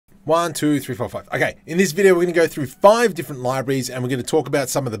1, 2, 3, 4, 5. Okay, in this video, we're going to go through 5 different libraries and we're going to talk about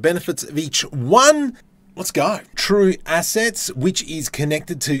some of the benefits of each one. Let's go. True Assets, which is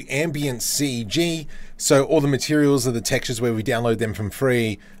connected to Ambient CG. So all the materials are the textures where we download them from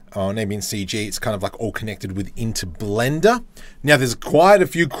free on Ambient CG. It's kind of like all connected into Blender. Now there's quite a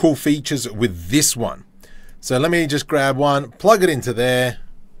few cool features with this one. So let me just grab one, plug it into there.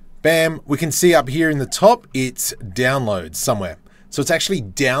 Bam, we can see up here in the top, it's download somewhere. So it's actually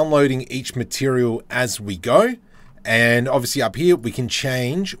downloading each material as we go. And obviously up here, we can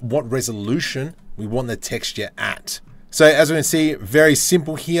change what resolution we want the texture at. So as we can see, very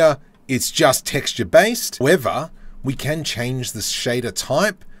simple here. It's just texture based. However, we can change the shader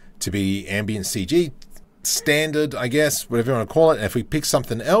type to be ambient CG, standard, I guess, whatever you want to call it. And if we pick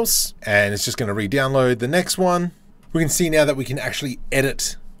something else and it's just going to re-download the next one, we can see now that we can actually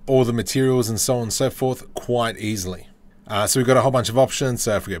edit all the materials and so on and so forth quite easily. So we've got a whole bunch of options.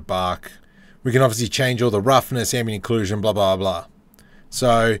 So if we go bark, we can obviously change all the roughness, ambient occlusion, blah, blah, blah.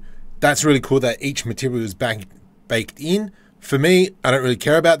 So that's really cool that each material is baked in. For me, I don't really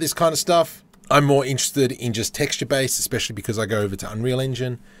care about this kind of stuff. I'm more interested in just texture based, especially because I go over to Unreal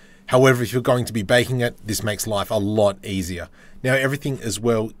Engine. However, if you're going to be baking it, this makes life a lot easier. Now, everything as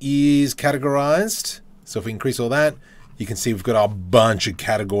well is categorized. So if we increase all that, you can see we've got a bunch of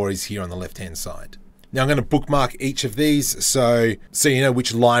categories here on the left-hand side. Now I'm going to bookmark each of these so you know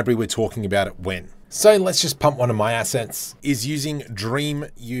which library we're talking about it when. So let's just pump one of my assets, is using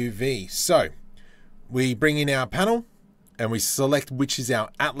DreamUV. So we bring in our panel and we select which is our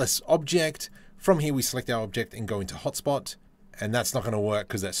Atlas object. From here we select our object and go into hotspot. And that's not going to work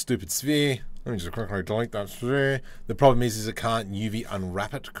because that stupid sphere. Let me just quickly delete that sphere. The problem is it can't UV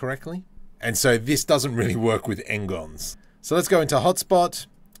unwrap it correctly. And so this doesn't really work with engons. So let's go into hotspot.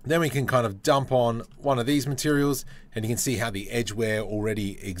 Then we can kind of dump on one of these materials and you can see how the edge wear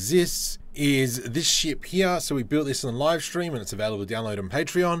already exists. Is this ship here. So we built this on live stream and it's available to download on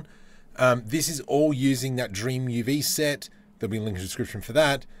Patreon. This is all using that DreamUV set. There'll be a link in the description for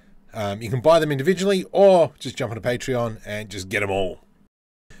that. You can buy them individually or just jump onto Patreon and just get them all.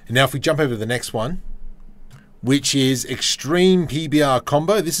 And now if we jump over to the next one, which is Extreme PBR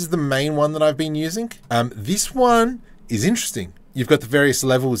Combo. This is the main one that I've been using. This one is interesting. You've got the various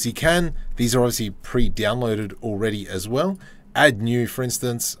levels you can. These are obviously pre-downloaded already as well. Add new, for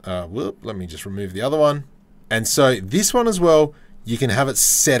instance. Let me just remove the other one. And so this one as well, you can have it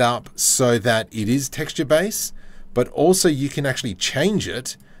set up so that it is texture based, but also you can actually change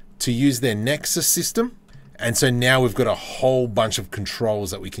it to use their Nexus system. And so now we've got a whole bunch of controls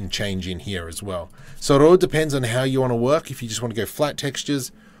that we can change in here as well. So it all depends on how you want to work. If you just want to go flat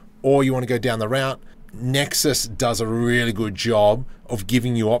textures or you want to go down the route, Nexus does a really good job of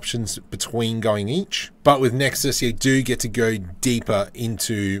giving you options between going each. But with Nexus, you do get to go deeper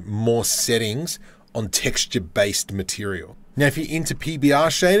into more settings on texture-based material. Now, if you're into PBR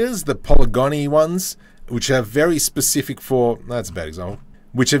shaders, the polygony ones, which are very specific for, that's a bad example,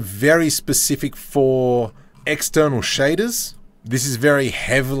 which are very specific for external shaders. This is very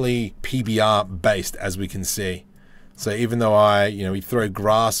heavily PBR based, as we can see. So even though we throw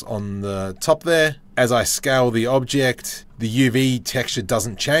grass on the top there, as I scale the object, the UV texture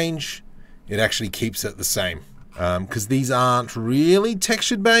doesn't change. It actually keeps it the same. Because these aren't really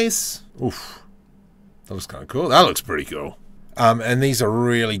textured base. Oof, that looks kind of cool. That looks pretty cool. And these are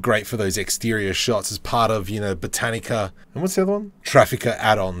really great for those exterior shots as part of, Botanica. And what's the other one? Traffica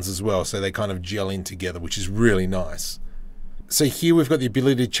add-ons as well. So they kind of gel in together, which is really nice. So here we've got the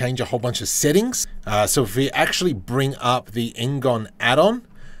ability to change a whole bunch of settings. So if we actually bring up the Engon add-on,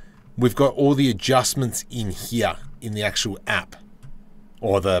 we've got all the adjustments in here in the actual app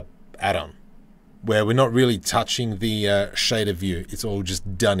or the add-on, where we're not really touching the shader view. It's all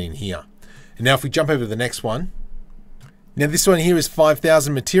just done in here. And now if we jump over to the next one, now this one here is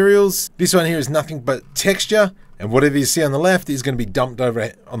 5,000 materials. This one here is nothing but texture, and whatever you see on the left is going to be dumped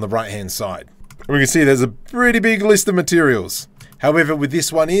over on the right-hand side. And we can see there's a pretty big list of materials. However, with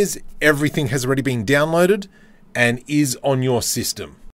this one everything has already been downloaded and is on your system.